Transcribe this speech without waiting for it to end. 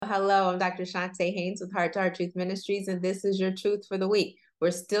Hello. I'm Dr. Shante Haynes with Heart to Heart Truth Ministries, and this is your truth for the week.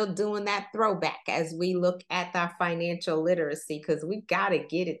 We're still doing that throwback as we look at our financial literacy because we got to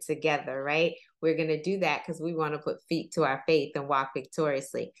get it together, right? We're going to do that because we want to put feet to our faith and walk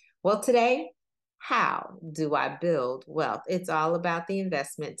victoriously. Well, today, how do I build wealth? It's all about the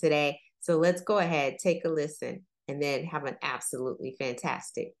investment today. So let's go ahead, take a listen, and then have an absolutely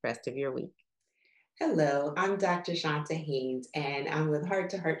fantastic rest of your week. Hello, I'm Dr. Shanta Haynes, and I'm with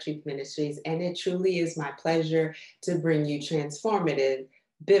Heart to Heart Truth Ministries, and it truly is my pleasure to bring you transformative,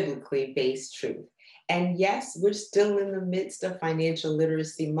 biblically based truth. And yes, we're still in the midst of Financial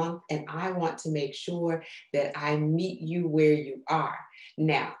Literacy Month, and I want to make sure that I meet you where you are.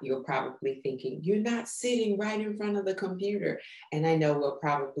 Now, you're probably thinking, you're not sitting right in front of the computer. And I know we're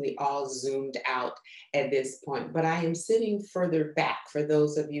probably all zoomed out at this point, but I am sitting further back for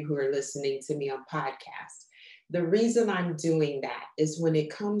those of you who are listening to me on podcast. The reason I'm doing that is when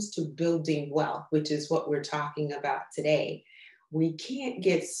it comes to building wealth, which is what we're talking about today, we can't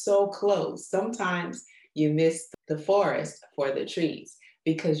get so close. Sometimes you miss the forest for the trees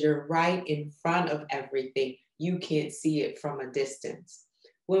because you're right in front of everything. You can't see it from a distance.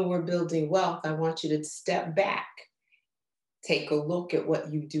 When we're building wealth, I want you to step back, take a look at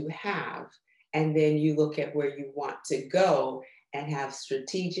what you do have, and then you look at where you want to go and have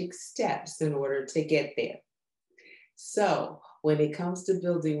strategic steps in order to get there. So when it comes to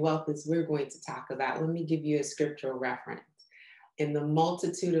building wealth, as we're going to talk about, let me give you a scriptural reference. In the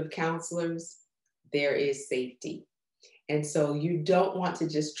multitude of counselors, there is safety. And so you don't want to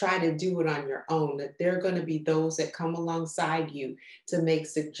just try to do it on your own, that there are going to be those that come alongside you to make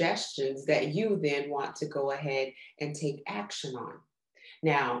suggestions that you then want to go ahead and take action on.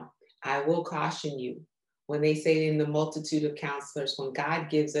 Now, I will caution you when they say in the multitude of counselors, when God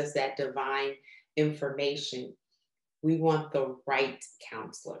gives us that divine information, we want the right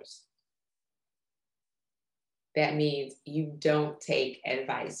counselors. That means you don't take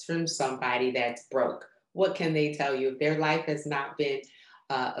advice from somebody that's broke. What can they tell you? If their life has not been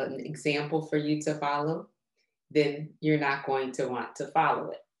an example for you to follow, then you're not going to want to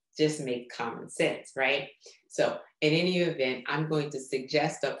follow it. Just make common sense, right? So in any event, I'm going to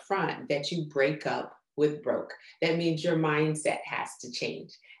suggest up front that you break up with broke. That means your mindset has to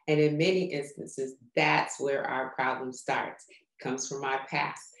change. And in many instances, that's where our problem starts. It comes from our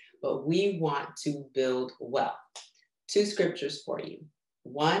past. But we want to build wealth. Two scriptures for you.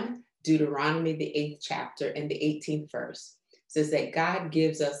 One, Deuteronomy, the 8th chapter and the 18th verse says that God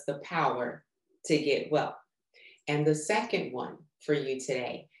gives us the power to get wealth. And the second one for you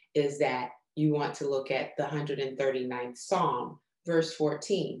today is that you want to look at the 139th Psalm, verse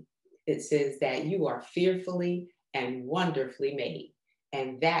 14. It says that you are fearfully and wonderfully made,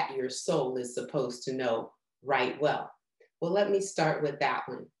 and that your soul is supposed to know right well. Well, let me start with that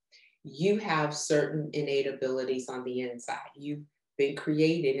one. You have certain innate abilities on the inside. You've been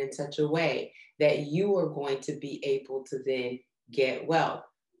created in such a way that you are going to be able to then get wealth.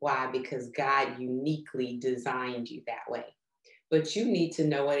 Why? Because God uniquely designed you that way. But you need to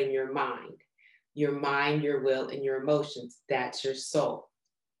know it in your mind, your will, and your emotions. That's your soul.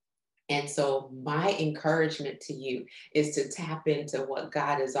 And so my encouragement to you is to tap into what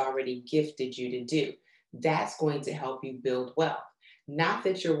God has already gifted you to do. That's going to help you build wealth. Not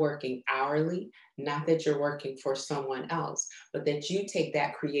that you're working hourly, not that you're working for someone else, but that you take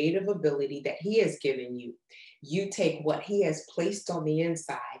that creative ability that He has given you. You take what He has placed on the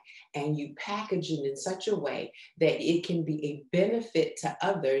inside and you package it in such a way that it can be a benefit to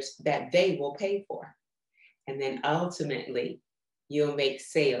others that they will pay for. And then ultimately, you'll make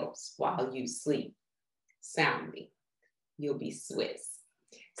sales while you sleep soundly. You'll be Swiss.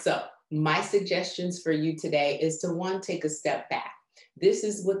 So my suggestions for you today is to one, take a step back. This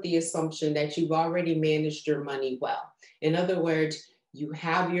is with the assumption that you've already managed your money well. In other words, you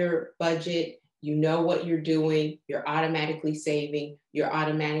have your budget, you know what you're doing, you're automatically saving, you're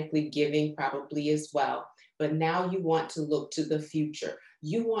automatically giving probably as well. But now you want to look to the future.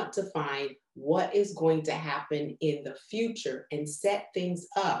 You want to find what is going to happen in the future and set things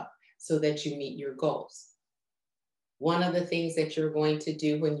up so that you meet your goals. One of the things that you're going to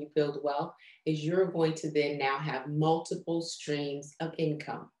do when you build wealth is you're going to then now have multiple streams of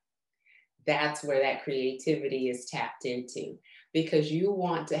income. That's where that creativity is tapped into, because you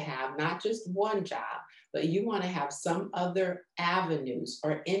want to have not just one job, but you want to have some other avenues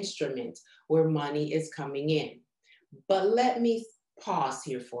or instruments where money is coming in. But let me pause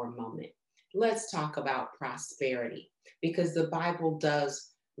here for a moment. Let's talk about prosperity, because the Bible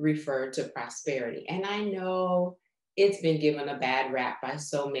does refer to prosperity. And I know it's been given a bad rap by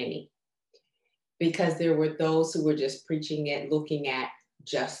so many, because there were those who were just preaching it, looking at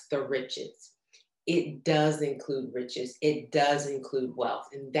just the riches. It does include riches. It does include wealth.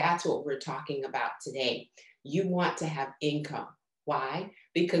 And that's what we're talking about today. You want to have income. Why?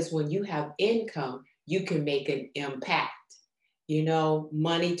 Because when you have income, you can make an impact. You know,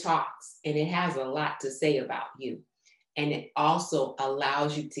 money talks and it has a lot to say about you. And it also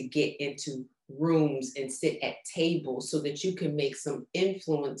allows you to get into rooms and sit at tables so that you can make some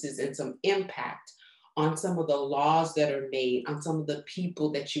influences and some impact on some of the laws that are made, on some of the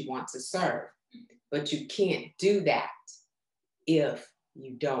people that you want to serve. But you can't do that if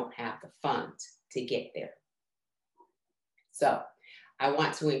you don't have the funds to get there. So I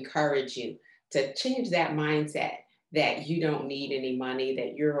want to encourage you to change that mindset that you don't need any money,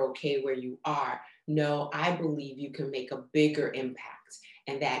 that you're okay where you are. No, I believe you can make a bigger impact.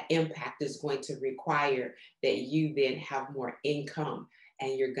 And that impact is going to require that you then have more income,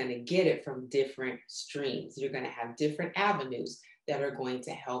 and you're going to get it from different streams. You're going to have different avenues that are going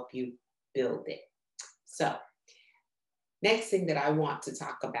to help you build it. So, next thing that I want to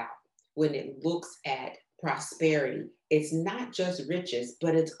talk about when it looks at prosperity, it's not just riches,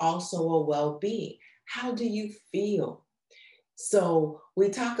 but it's also a well being. How do you feel? So, we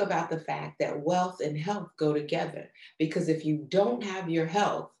talk about the fact that wealth and health go together, because if you don't have your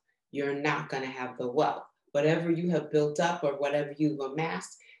health, you're not going to have the wealth. Whatever you have built up or whatever you've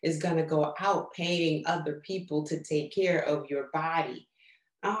amassed is going to go out paying other people to take care of your body.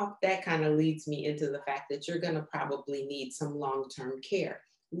 That kind of leads me into the fact that you're going to probably need some long term care.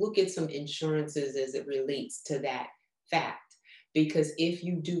 Look at some insurances as it relates to that fact. Because if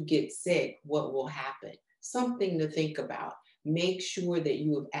you do get sick, what will happen? Something to think about. Make sure that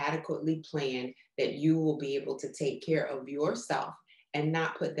you have adequately planned that you will be able to take care of yourself and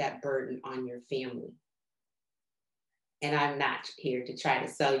not put that burden on your family. And I'm not here to try to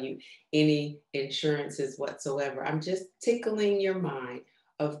sell you any insurances whatsoever. I'm just tickling your mind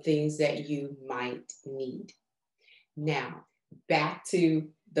of things that you might need. Now, back to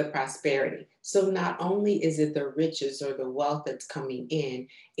the prosperity. So not only is it the riches or the wealth that's coming in,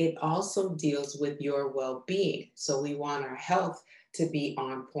 it also deals with your well-being. So we want our health to be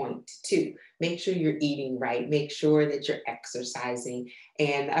on point too. Make sure you're eating right. Make sure that you're exercising.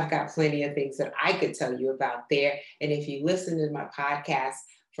 And I've got plenty of things that I could tell you about there. And if you listen to my podcast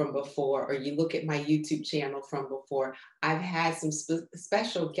from before, or you look at my YouTube channel from before, I've had some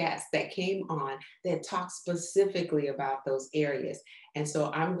special guests that came on that talk specifically about those areas. And so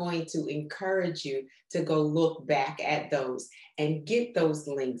I'm going to encourage you to go look back at those and get those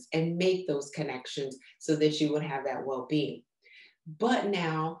links and make those connections so that you would have that well-being. But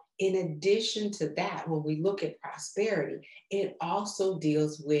now, in addition to that, when we look at prosperity, it also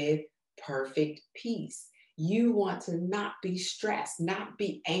deals with perfect peace. You want to not be stressed, not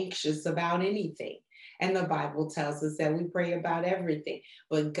be anxious about anything. And the Bible tells us that we pray about everything,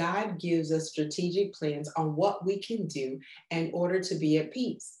 but God gives us strategic plans on what we can do in order to be at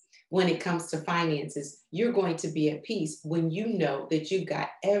peace. When it comes to finances, you're going to be at peace when you know that you've got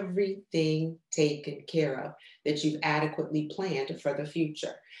everything taken care of, that you've adequately planned for the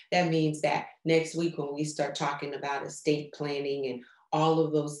future. That means that next week, when we start talking about estate planning and all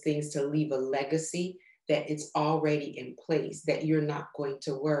of those things to leave a legacy, that it's already in place, that you're not going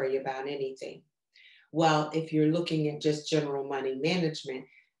to worry about anything. Well, if you're looking at just general money management,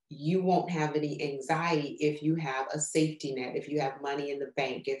 you won't have any anxiety if you have a safety net, if you have money in the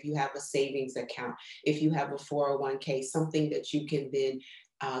bank, if you have a savings account, if you have a 401k, something that you can then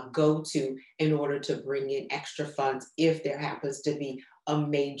go to in order to bring in extra funds if there happens to be a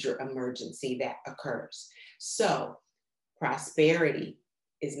major emergency that occurs. So prosperity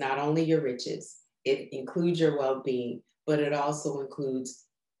is not only your riches, it includes your well-being, but it also includes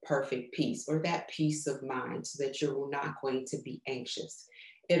perfect peace, or that peace of mind, so that you're not going to be anxious.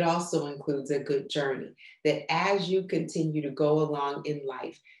 It also includes a good journey, that as you continue to go along in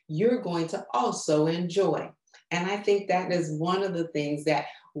life, you're going to also enjoy. And I think that is one of the things that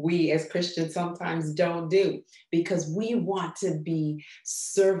we as Christians sometimes don't do, because we want to be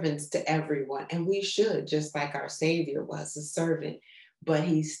servants to everyone. And we should, just like our Savior was a servant, but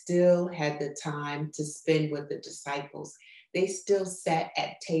he still had the time to spend with the disciples. They still sat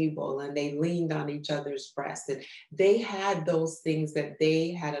at table and they leaned on each other's breasts, and they had those things that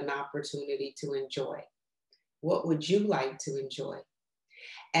they had an opportunity to enjoy. What would you like to enjoy?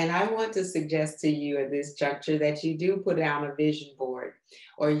 And I want to suggest to you at this juncture that you do put down a vision board,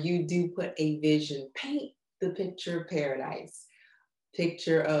 or you do put a vision, paint the picture of paradise,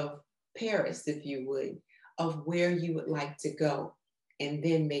 picture of Paris, if you would, of where you would like to go, and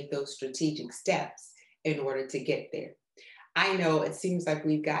then make those strategic steps in order to get there. I know it seems like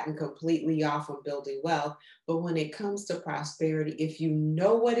we've gotten completely off on building wealth, but when it comes to prosperity, if you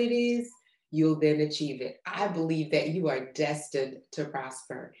know what it is, you'll then achieve it. I believe that you are destined to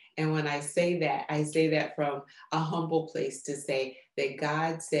prosper. And when I say that from a humble place to say that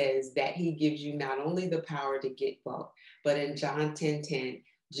God says that He gives you not only the power to get wealth, but in John 10:10,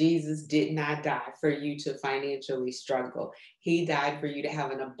 Jesus did not die for you to financially struggle. He died for you to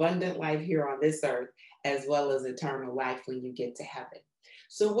have an abundant life here on this earth as well as eternal life when you get to heaven.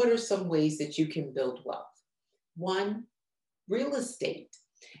 So, what are some ways that you can build wealth? One, real estate.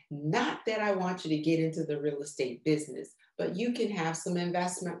 Not that I want you to get into the real estate business, but you can have some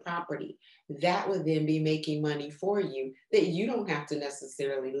investment property that would then be making money for you that you don't have to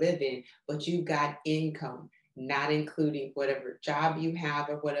necessarily live in, but you've got income, not including whatever job you have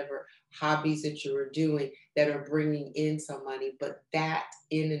or whatever hobbies that you are doing that are bringing in some money, but that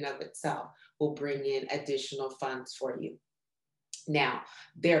in and of itself will bring in additional funds for you. Now,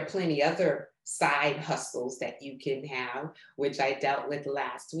 there are plenty other side hustles that you can have, which I dealt with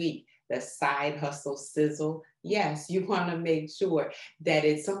last week. The side hustle sizzle. Yes, you want to make sure that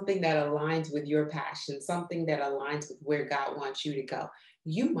it's something that aligns with your passion, something that aligns with where God wants you to go.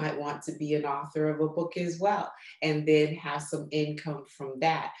 You might want to be an author of a book as well, and then have some income from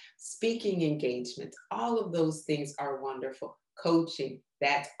that. Speaking engagements, all of those things are wonderful. Coaching,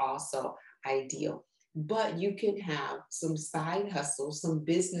 that's also ideal, but you can have some side hustles, some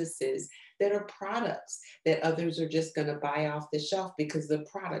businesses that are products that others are just going to buy off the shelf because the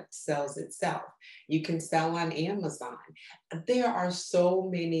product sells itself. You can sell on Amazon. There are so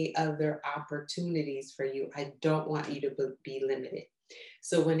many other opportunities for you. I don't want you to be limited.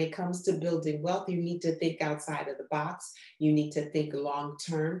 So when it comes to building wealth, you need to think outside of the box. You need to think long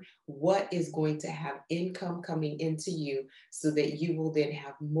term. What is going to have income coming into you so that you will then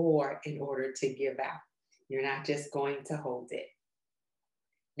have more in order to give out? You're not just going to hold it.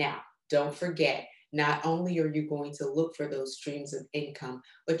 Now, don't forget, not only are you going to look for those streams of income,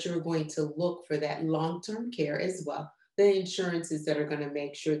 but you're going to look for that long term care as well. The insurances that are going to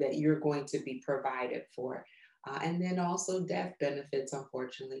make sure that you're going to be provided for. And then also death benefits,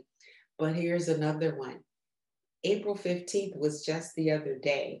 unfortunately. But here's another one. April 15th was just the other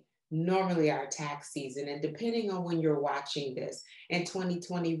day, normally our tax season. And depending on when you're watching this, in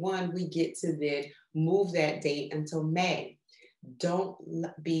 2021, we get to then move that date until May. Don't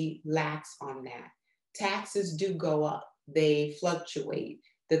be lax on that. Taxes do go up, they fluctuate.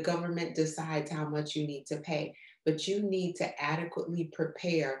 The government decides how much you need to pay, but you need to adequately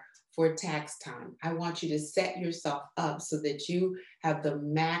prepare for tax time. I want you to set yourself up so that you have the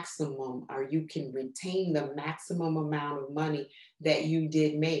maximum or you can retain the maximum amount of money that you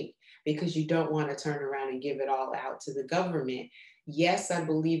did make because you don't want to turn around and give it all out to the government. Yes, I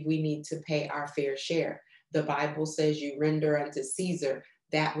believe we need to pay our fair share. The Bible says you render unto Caesar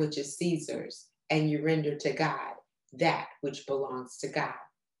that which is Caesar's, and you render to God that which belongs to God.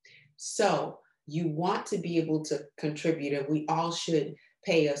 So you want to be able to contribute, and we all should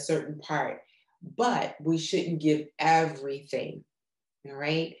pay a certain part, but we shouldn't give everything. All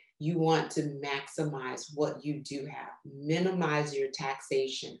right. You want to maximize what you do have, minimize your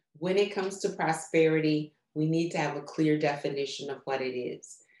taxation. When it comes to prosperity, we need to have a clear definition of what it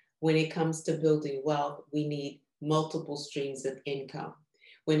is. When it comes to building wealth, we need multiple streams of income.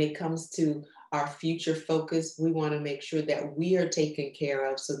 When it comes to our future focus, we want to make sure that we are taken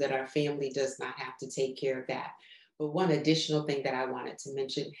care of so that our family does not have to take care of that. But one additional thing that I wanted to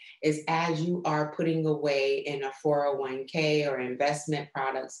mention is as you are putting away in a 401k or investment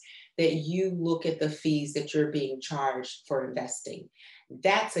products, that you look at the fees that you're being charged for investing.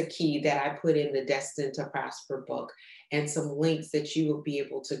 That's a key that I put in the Destined to Prosper book and some links that you will be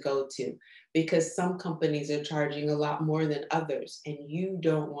able to go to because some companies are charging a lot more than others and you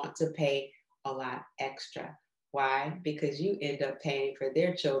don't want to pay a lot extra. Why? Because you end up paying for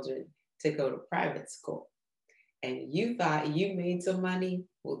their children to go to private school and you thought you made some money,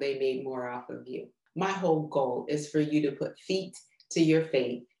 well, they made more off of you. My whole goal is for you to put feet to your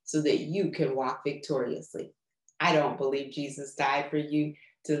faith so that you can walk victoriously. I don't believe Jesus died for you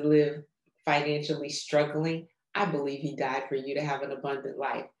to live financially struggling. I believe he died for you to have an abundant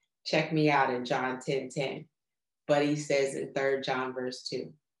life. Check me out in John 10:10. But he says in 3rd John verse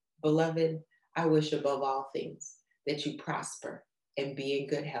 2, Beloved, I wish above all things that you prosper and be in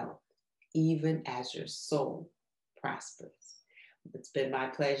good health, even as your soul prospers. It's been my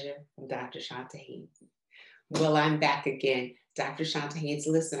pleasure. I'm Dr. Shanta Haynes. Well, I'm back again. Dr. Shanta Haynes,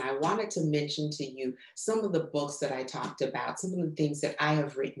 listen, I wanted to mention to you some of the books that I talked about, some of the things that I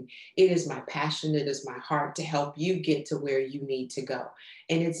have written. It is my passion, it is my heart to help you get to where you need to go.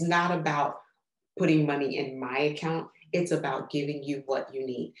 And it's not about putting money in my account. It's about giving you what you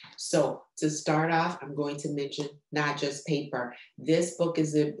need. So to start off, I'm going to mention Not Just Paper. This book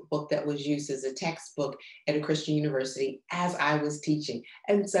is a book that was used as a textbook at a Christian university as I was teaching,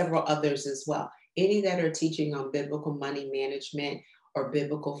 and several others as well. Any that are teaching on biblical money management or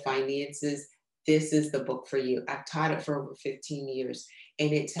biblical finances, this is the book for you. I've taught it for over 15 years,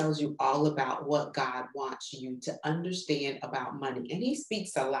 and it tells you all about what God wants you to understand about money. And he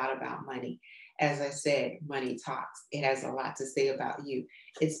speaks a lot about money. As I said, money talks. It has a lot to say about you.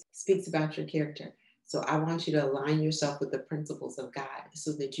 It speaks about your character. So I want you to align yourself with the principles of God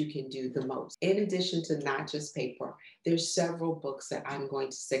so that you can do the most. In addition to Not Just Paper, there's several books that I'm going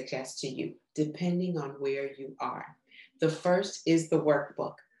to suggest to you, depending on where you are. The first is the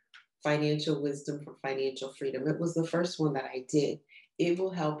workbook, Financial Wisdom for Financial Freedom. It was the first one that I did. It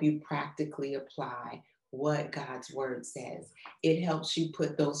will help you practically apply what God's word says. It helps you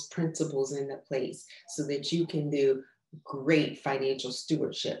put those principles into place so that you can do great financial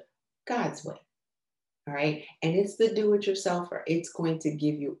stewardship God's way. All right. And it's the do it yourselfer. It's going to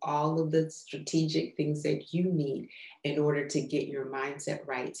give you all of the strategic things that you need in order to get your mindset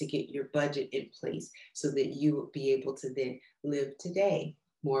right, to get your budget in place so that you will be able to then live today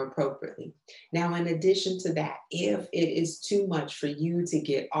more appropriately. Now, in addition to that, if it is too much for you to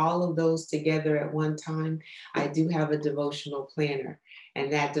get all of those together at one time, I do have a devotional planner.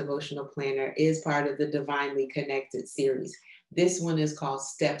 And that devotional planner is part of the Divinely Connected series. This one is called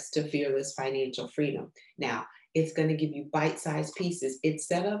Steps to Fearless Financial Freedom. Now, it's going to give you bite-sized pieces. It's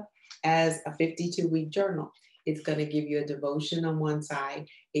set up as a 52-week journal. It's going to give you a devotion on one side.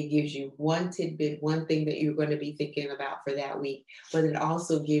 It gives you one tidbit, one thing that you're going to be thinking about for that week. But it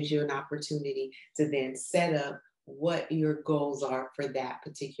also gives you an opportunity to then set up what your goals are for that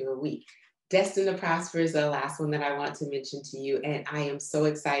particular week. Destined to Prosper is the last one that I want to mention to you. And I am so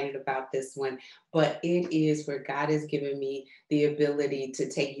excited about this one. But it is where God has given me the ability to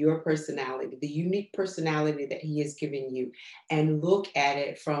take your personality, the unique personality that He has given you, and look at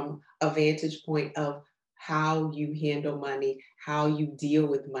it from a vantage point of how you handle money, how you deal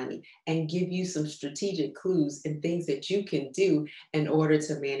with money, and give you some strategic clues and things that you can do in order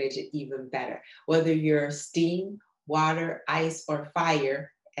to manage it even better. Whether you're steam, water, ice, or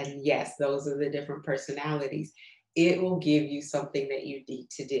fire, and yes, those are the different personalities, it will give you something that you need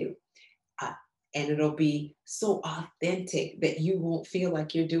to do. Uh, and it'll be so authentic that you won't feel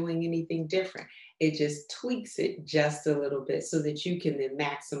like you're doing anything different. It just tweaks it just a little bit so that you can then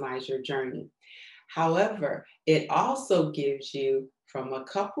maximize your journey. However, it also gives you, from a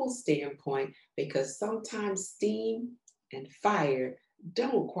couple standpoint, because sometimes steam and fire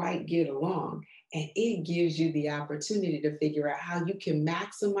don't quite get along. And it gives you the opportunity to figure out how you can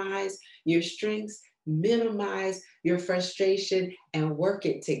maximize your strengths, minimize your frustration, and work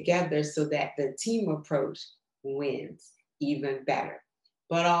it together so that the team approach wins even better.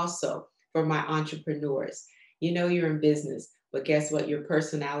 But also for my entrepreneurs, you know you're in business, but guess what? Your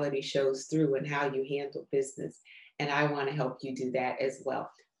personality shows through in how you handle business. And I want to help you do that as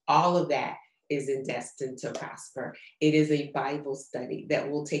well. All of that is in Destined to Prosper. It is a Bible study that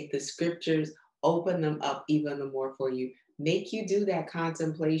will take the scriptures, open them up even more for you, make you do that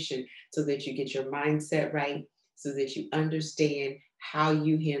contemplation so that you get your mindset right, so that you understand how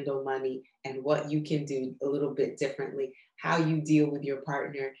you handle money and what you can do a little bit differently, how you deal with your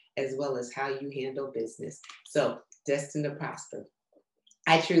partner, as well as how you handle business. So, Destined to Prosper.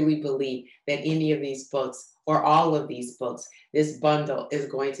 I truly believe that any of these books or all of these books, this bundle is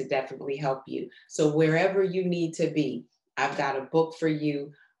going to definitely help you. So wherever you need to be, I've got a book for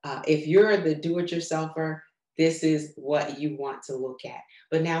you. If you're the do-it-yourselfer, this is what you want to look at.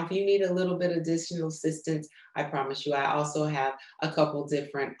 But now, if you need a little bit additional assistance, I promise you, I also have a couple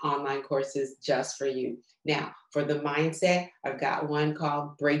different online courses just for you. Now, for the mindset, I've got one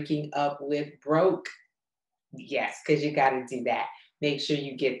called Breaking Up with Broke. Yes, because you got to do that. Make sure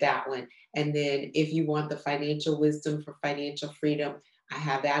you get that one. And then if you want the Financial Wisdom for Financial Freedom, I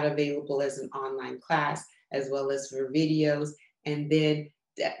have that available as an online class as well as for videos. And then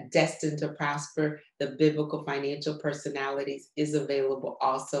Destined to Prosper, the Biblical Financial Personalities is available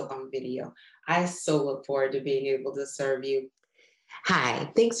also on video. I so look forward to being able to serve you.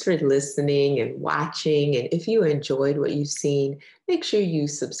 Hi, thanks for listening and watching. And if you enjoyed what you've seen, make sure you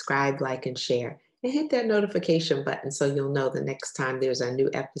subscribe, like, and share. And hit that notification button so you'll know the next time there's a new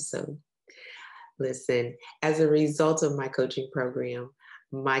episode. Listen, as a result of my coaching program,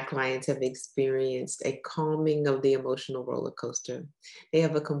 my clients have experienced a calming of the emotional roller coaster. They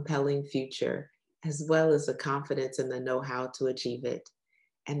have a compelling future, as well as the confidence and the know-how to achieve it.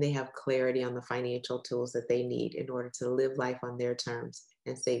 And they have clarity on the financial tools that they need in order to live life on their terms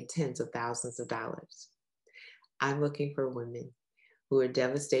and save tens of thousands of dollars. I'm looking for women who are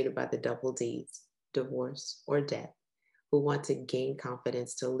devastated by the double D's, divorce or death, who want to gain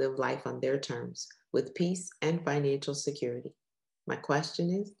confidence to live life on their terms with peace and financial security. My question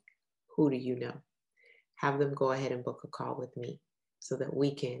is, who do you know? Have them go ahead and book a call with me so that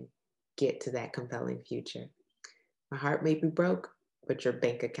we can get to that compelling future. My heart may be broke, but your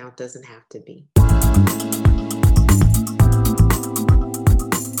bank account doesn't have to be.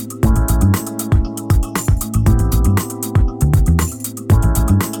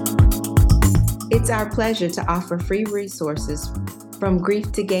 It's our pleasure to offer free resources from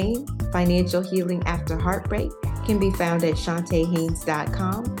Grief to Gain, Financial Healing After Heartbreak can be found at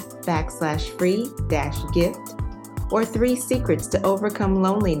shantayhaynes.com/free-gift, or 3 Secrets to Overcome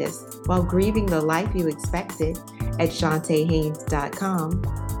Loneliness While Grieving the Life You Expected at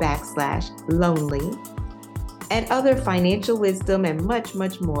shantayhaynes.com/lonely, and other financial wisdom and much,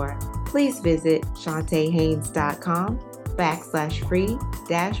 much more. Please visit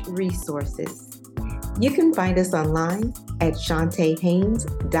shantayhaynes.com/free-resources. You can find us online at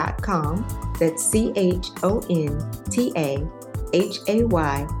shantayhaynes.com. That's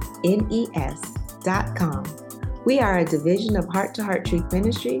CHONTAHAYNES.com. We are a division of Heart to Heart Truth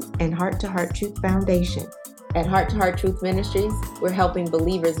Ministries and Heart to Heart Truth Foundation. At Heart to Heart Truth Ministries, we're helping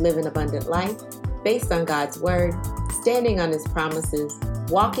believers live an abundant life based on God's Word, standing on His promises,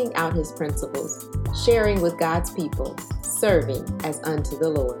 walking out His principles, sharing with God's people, serving as unto the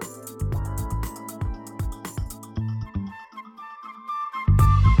Lord.